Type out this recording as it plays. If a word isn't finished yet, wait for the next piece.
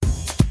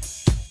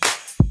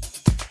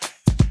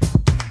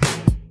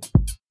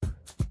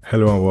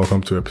Hello and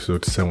welcome to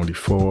episode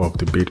 74 of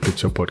the Big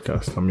Picture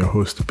Podcast. I'm your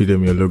host,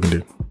 Bidemi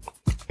Ologunde.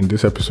 In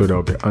this episode,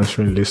 I'll be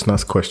answering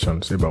listeners'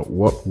 questions about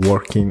what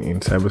working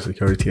in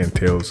cybersecurity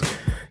entails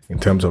in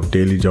terms of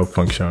daily job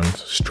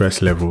functions,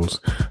 stress levels,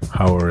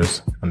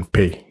 hours, and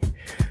pay.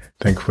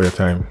 Thank you for your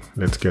time.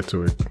 Let's get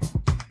to it.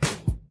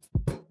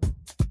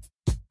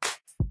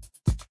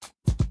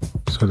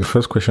 So the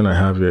first question I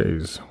have here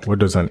is, what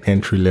does an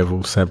entry-level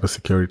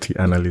cybersecurity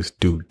analyst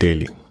do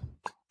daily?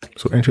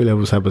 So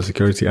entry-level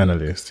cybersecurity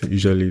analysts,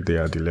 usually they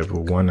are the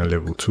level 1 and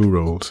level 2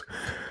 roles.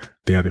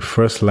 They are the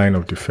first line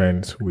of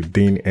defense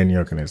within any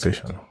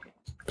organization.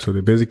 So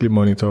they basically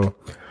monitor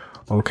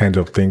all kinds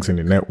of things in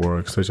the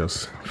network, such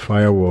as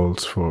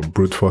firewalls for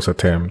brute force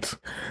attempts,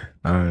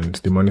 and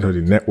they monitor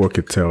the network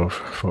itself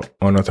for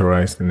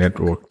unauthorized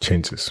network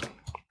changes.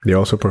 They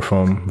also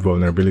perform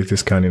vulnerability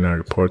scanning and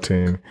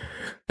reporting.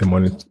 They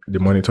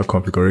monitor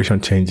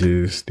configuration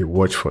changes. They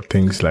watch for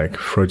things like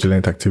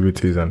fraudulent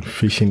activities and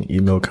phishing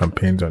email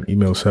campaigns on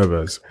email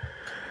servers.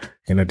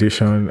 In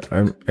addition,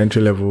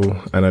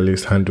 entry-level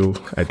analysts handle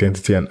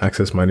identity and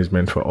access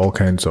management for all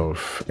kinds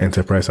of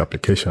enterprise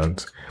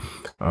applications.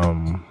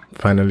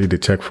 Finally, they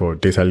check for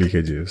data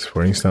leakages.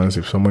 For instance,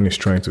 if someone is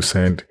trying to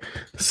send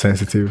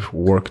sensitive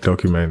work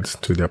documents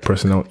to their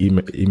personal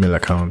email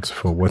accounts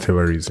for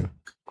whatever reason.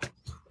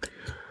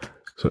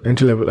 So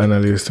entry-level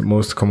analysts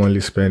most commonly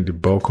spend the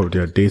bulk of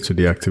their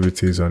day-to-day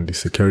activities on the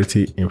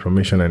Security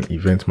Information and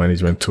Event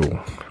Management Tool,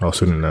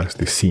 also known as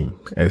the SIEM,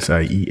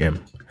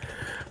 S-I-E-M.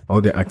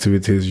 All their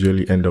activities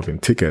usually end up in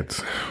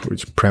tickets,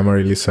 which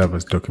primarily serve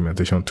as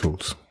documentation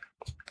tools.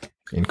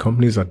 In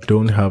companies that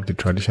don't have the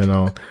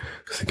traditional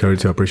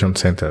Security Operation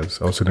Centers,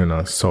 also known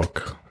as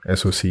SOC,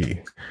 S-O-C,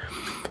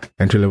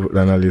 entry-level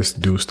analysts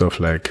do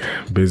stuff like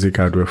basic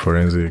hardware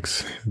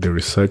forensics. They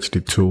research the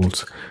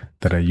tools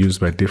that are used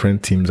by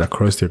different teams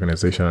across the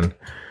organization,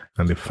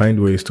 and they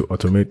find ways to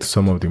automate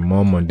some of the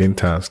more mundane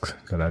tasks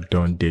that are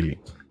done daily.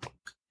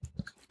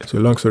 So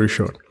long story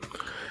short,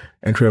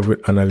 entry-level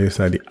analysts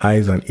are the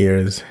eyes and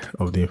ears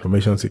of the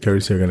information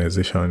security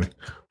organization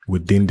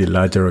within the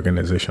larger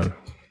organization,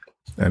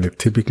 and they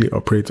typically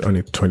operate on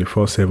a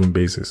 24/7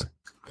 basis.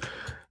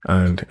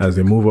 And as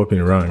they move up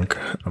in rank,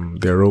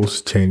 their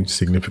roles change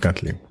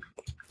significantly.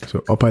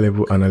 So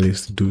upper-level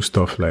analysts do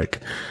stuff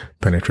like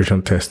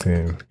penetration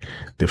testing,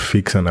 they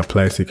fix and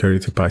apply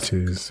security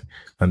patches,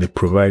 and they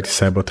provide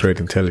cyber threat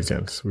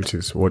intelligence, which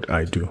is what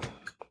I do.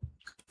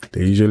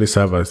 They usually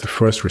serve as the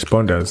first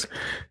responders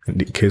in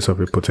the case of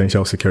a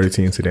potential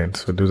security incident.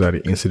 So those are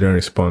the incident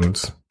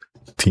response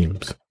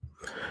teams.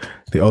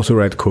 They also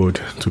write code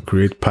to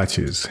create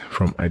patches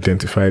from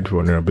identified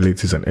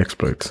vulnerabilities and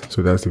exploits.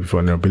 So that's the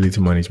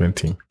vulnerability management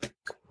team.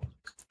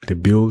 They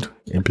build,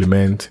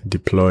 implement,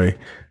 deploy,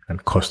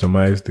 and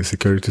customize the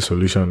security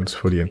solutions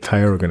for the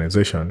entire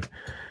organization,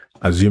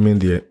 assuming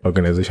the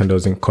organization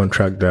doesn't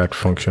contract that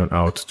function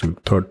out to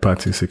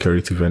third-party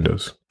security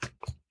vendors.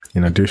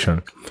 In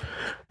addition,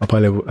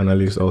 upper-level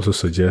analysts also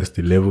suggest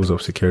the levels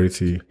of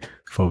security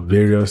for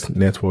various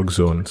network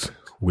zones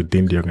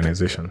within the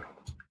organization.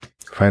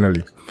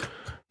 Finally,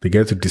 they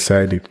get to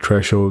decide the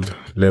threshold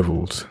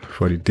levels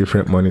for the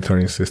different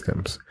monitoring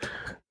systems,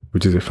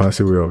 which is a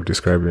fancy way of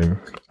describing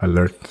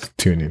alert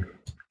tuning.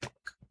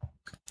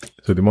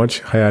 So the much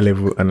higher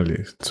level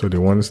analysts, so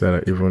the ones that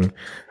are even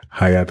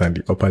higher than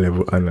the upper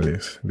level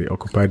analysts, they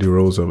occupy the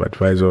roles of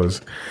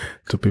advisors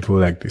to people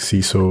like the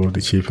CISO,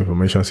 the Chief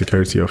Information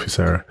Security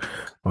Officer,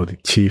 or the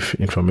Chief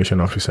Information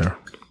Officer.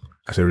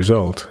 As a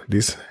result,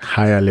 these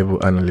higher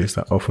level analysts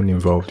are often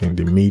involved in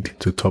the mid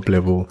to top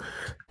level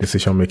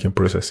decision-making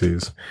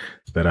processes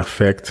that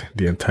affect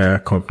the entire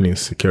company's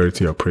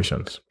security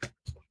operations.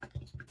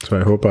 So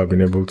I hope I've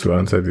been able to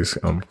answer this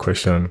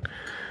question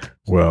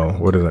well.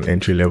 What does an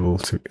entry-level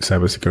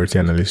cybersecurity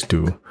analyst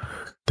do?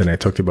 Then I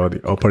talked about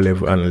the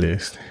upper-level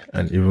analyst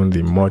and even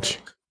the much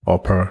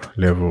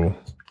upper-level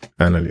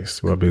analysts,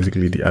 who are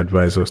basically the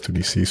advisors to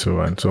the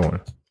CISO and so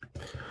on.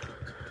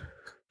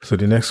 So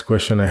the next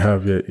question I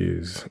have here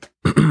is,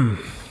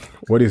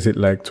 what is it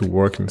like to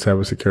work in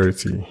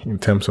cybersecurity in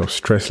terms of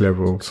stress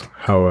levels,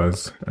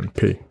 hours, and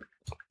pay?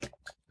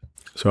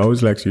 So I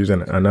always like to use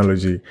an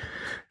analogy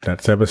that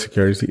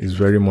cybersecurity is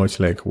very much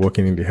like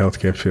working in the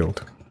healthcare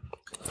field.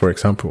 For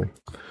example,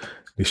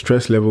 the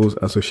stress levels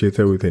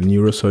associated with a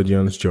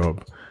neurosurgeon's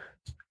job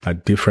are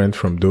different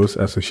from those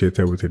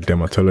associated with a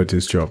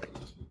dermatologist's job.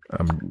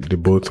 They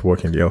both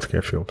work in the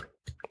healthcare field.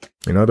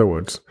 In other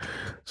words,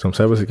 some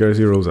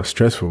cybersecurity roles are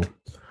stressful,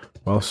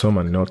 while some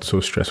are not so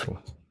stressful.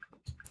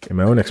 In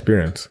my own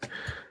experience,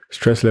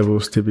 stress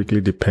levels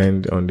typically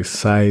depend on the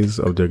size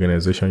of the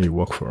organization you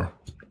work for.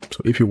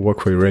 So if you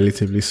work for a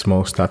relatively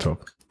small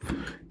startup,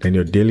 then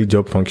your daily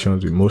job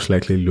functions will most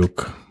likely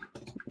look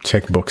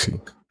checkboxy.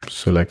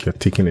 So like you're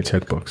ticking a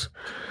checkbox.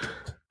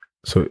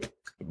 So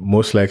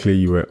most likely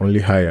you were only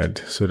hired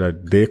so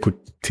that they could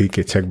tick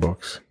a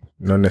checkbox,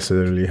 not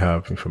necessarily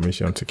have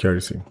information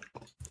security.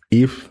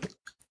 If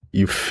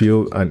you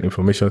feel an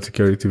information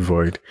security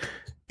void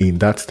in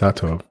that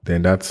startup,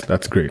 then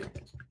that's great.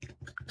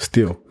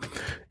 Still,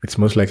 It's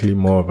most likely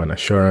more of an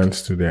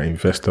assurance to their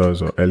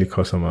investors or early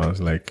customers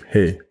like,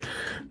 hey,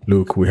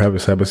 look, we have a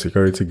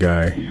cybersecurity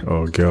guy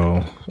or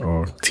girl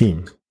or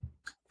team.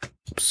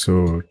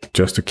 So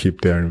just to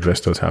keep their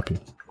investors happy.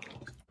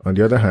 On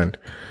the other hand,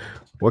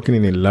 working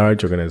in a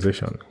large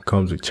organization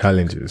comes with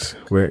challenges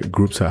where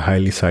groups are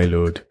highly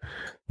siloed.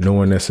 No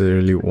one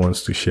necessarily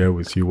wants to share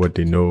with you what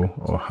they know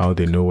or how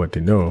they know what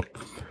they know.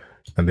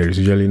 And there is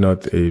usually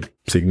not a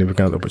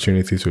significant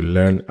opportunity to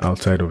learn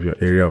outside of your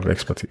area of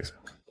expertise.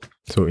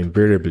 So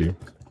invariably,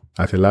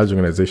 at a large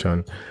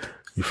organization,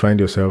 you find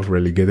yourself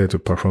relegated to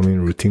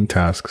performing routine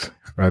tasks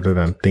rather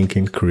than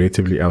thinking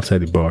creatively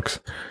outside the box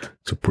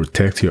to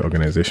protect your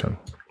organization.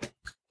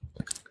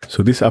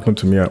 So this happened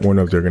to me at one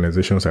of the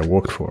organizations I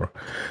worked for.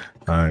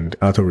 And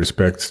out of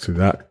respect to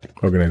that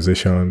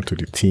organization, to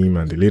the team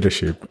and the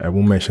leadership, I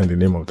won't mention the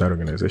name of that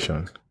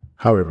organization.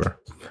 However,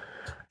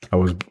 I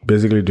was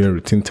basically doing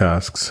routine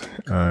tasks,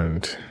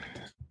 and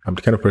I'm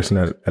the kind of person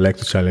that I like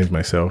to challenge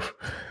myself.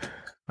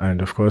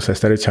 And of course, I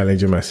started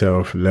challenging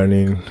myself,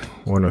 learning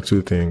one or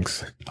two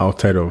things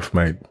outside of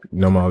my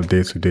normal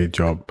day-to-day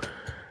job.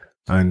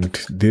 And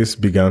this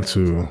began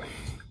to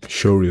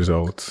show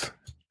results.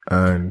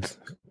 And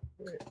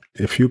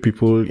a few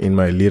people in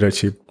my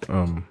leadership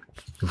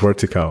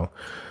vertical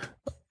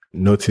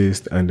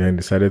noticed and then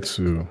decided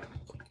to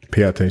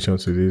pay attention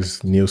to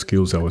these new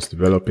skills I was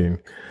developing,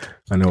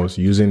 and I was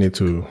using it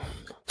to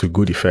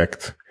good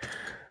effect.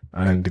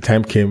 And the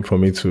time came for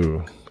me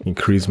to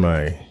increase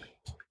my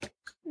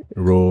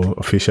role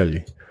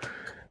officially,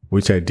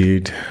 which I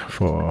did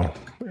for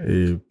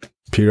a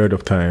period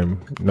of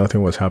time.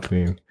 Nothing was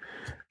happening.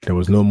 There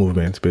was no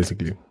movement,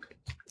 basically.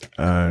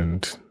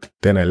 And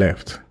then I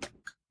left.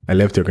 I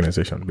left the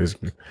organization,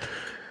 basically.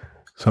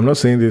 So I'm not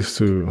saying this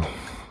to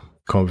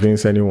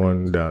convince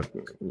anyone that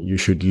you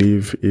should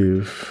leave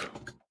if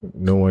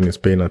no one is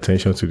paying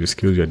attention to the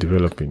skills you're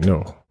developing.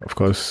 No, of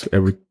course,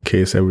 every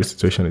case, every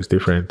situation is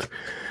different.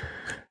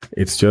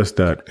 It's just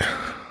that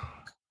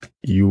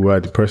you are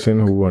the person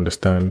who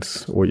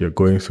understands what you're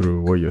going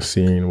through, what you're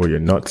seeing, what you're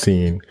not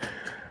seeing.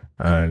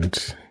 And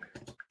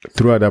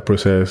throughout that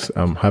process,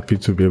 I'm happy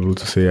to be able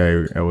to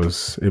say I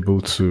was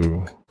able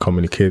to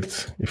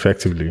communicate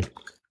effectively.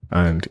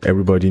 And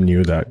everybody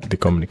knew that the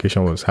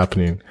communication was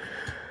happening.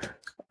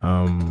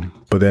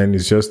 But then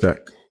it's just that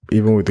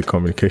even with the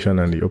communication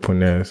and the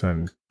openness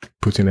and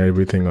putting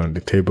everything on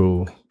the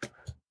table,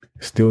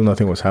 still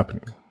nothing was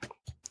happening.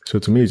 So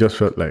to me, it just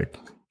felt like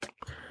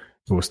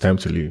it was time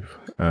to leave.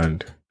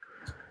 And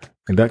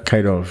in that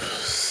kind of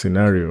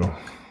scenario,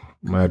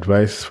 my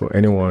advice for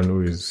anyone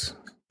who is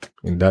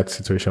in that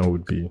situation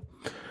would be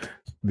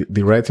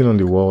the writing on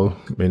the wall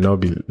may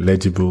not be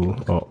legible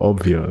or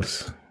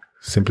obvious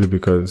simply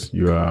because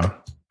you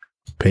are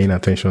paying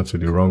attention to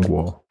the wrong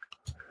wall.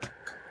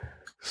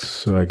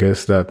 So I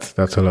guess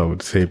that's all I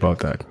would say about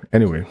that.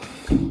 Anyway,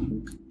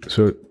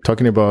 so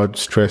talking about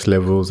stress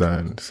levels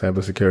and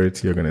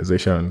cybersecurity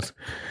organizations,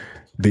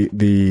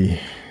 the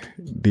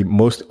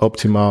most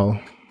optimal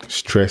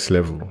stress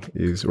level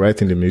is right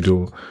in the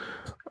middle,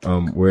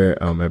 where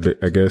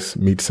I guess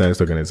mid-sized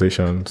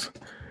organizations,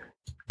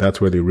 that's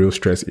where the real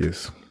stress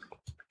is.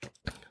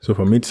 So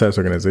for mid-sized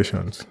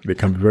organizations, they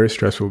can be very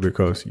stressful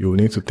because you'll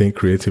need to think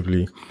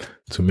creatively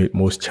to meet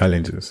most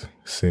challenges.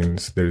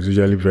 Since there is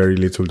usually very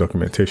little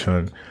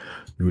documentation,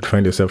 you would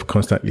find yourself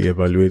constantly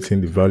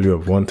evaluating the value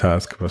of one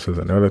task versus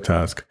another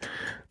task.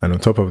 And on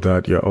top of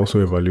that, you're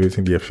also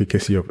evaluating the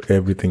efficacy of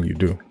everything you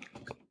do.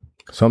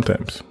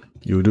 Sometimes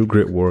you will do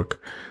great work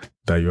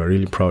that you are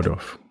really proud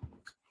of.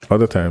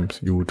 Other times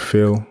you would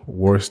fail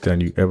worse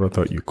than you ever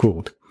thought you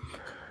could.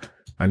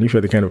 And if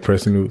you're the kind of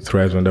person who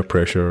thrives under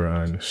pressure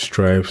and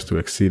strives to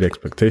exceed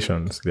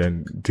expectations,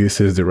 then this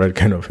is the right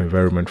kind of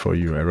environment for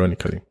you,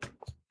 ironically.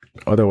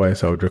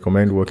 Otherwise, I would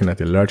recommend working at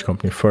a large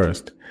company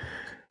first.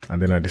 And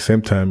then at the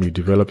same time, you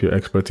develop your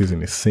expertise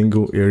in a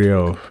single area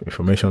of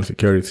information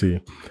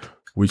security,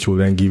 which will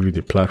then give you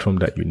the platform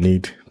that you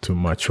need to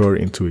mature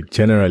into a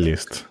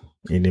generalist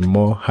in a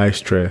more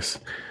high-stress,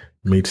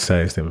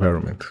 mid-sized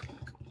environment.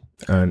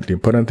 And the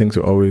important thing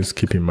to always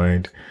keep in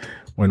mind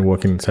when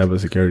working in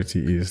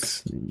cybersecurity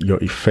is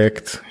your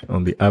effect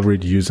on the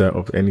average user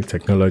of any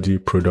technology,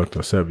 product,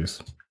 or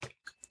service.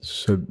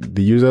 So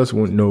the users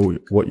won't know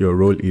what your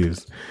role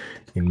is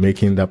in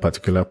making that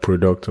particular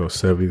product or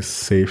service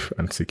safe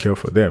and secure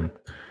for them.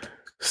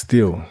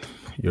 Still,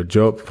 your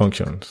job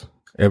functions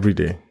every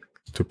day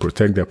to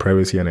protect their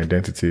privacy and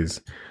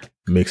identities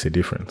makes a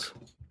difference.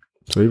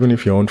 So even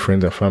if your own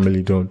friends and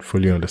family don't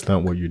fully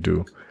understand what you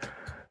do,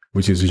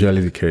 which is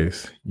usually the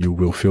case, you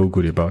will feel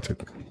good about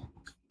it.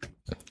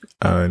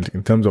 And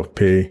in terms of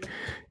pay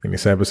in a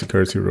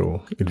cybersecurity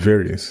role, it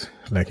varies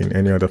like in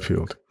any other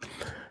field.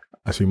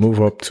 As you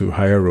move up to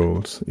higher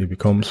roles, it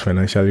becomes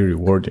financially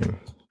rewarding,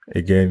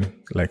 again,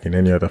 like in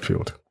any other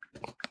field.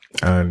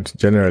 And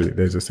generally,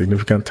 there's a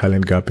significant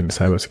talent gap in the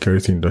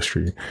cybersecurity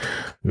industry.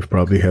 You've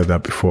probably heard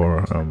that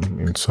before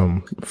in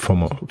some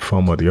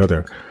form or the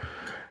other.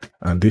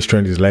 And this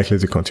trend is likely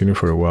to continue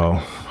for a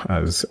while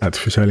as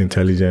artificial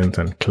intelligence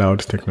and cloud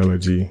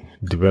technology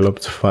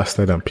develops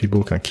faster than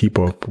people can keep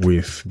up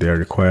with their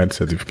required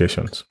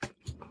certifications.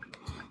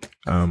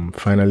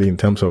 Finally, in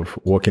terms of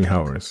working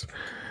hours,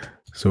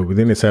 so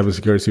within a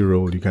cybersecurity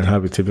role, you can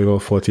have a typical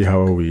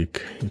 40-hour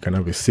week, you can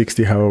have a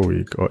 60-hour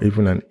week, or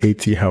even an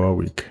 80-hour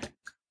week,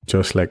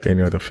 just like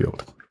any other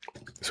field.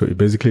 So it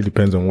basically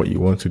depends on what you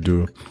want to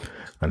do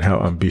and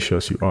how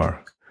ambitious you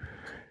are.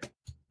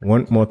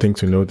 One more thing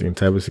to note in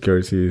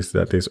cybersecurity is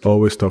that there's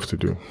always stuff to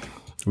do,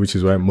 which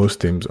is why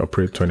most teams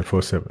operate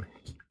 24/7.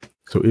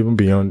 So even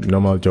beyond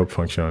normal job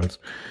functions,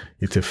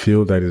 it's a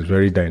field that is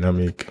very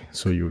dynamic.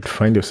 So you would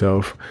find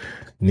yourself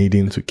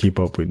needing to keep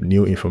up with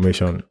new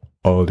information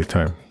all the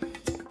time.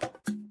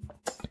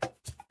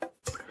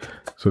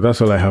 So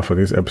that's all I have for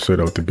this episode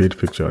of The Big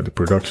Picture. The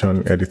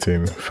production,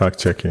 editing,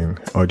 fact-checking,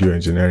 audio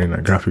engineering,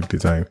 and graphic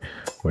design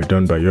were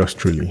done by yours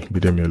truly,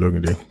 Bidemi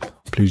Ologide.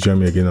 Please join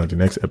me again on the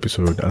next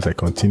episode as I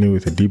continue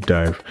with a deep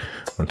dive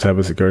on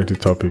cybersecurity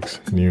topics,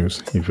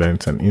 news,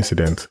 events, and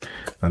incidents,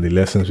 and the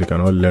lessons we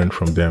can all learn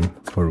from them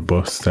for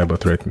robust cyber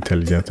threat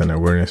intelligence and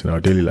awareness in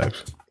our daily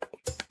lives.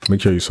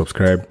 Make sure you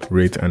subscribe,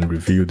 rate, and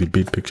review the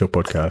Big Picture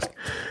podcast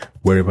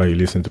wherever you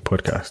listen to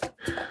podcasts.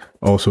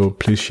 Also,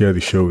 please share the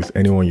show with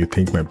anyone you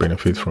think might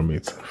benefit from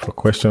it. For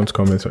questions,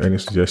 comments, or any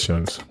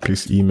suggestions,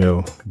 please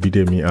email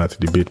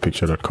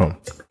bidemi@thebigpicture.com.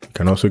 You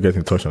can also get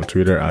in touch on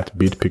Twitter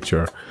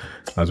 @bidpicture,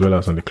 as well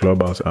as on the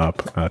Clubhouse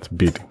app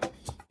 @bid.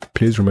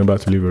 Please remember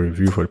to leave a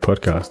review for the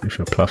podcast if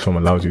your platform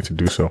allows you to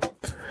do so.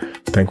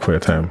 Thank you for your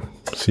time.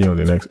 See you on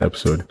the next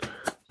episode.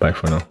 Bye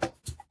for now.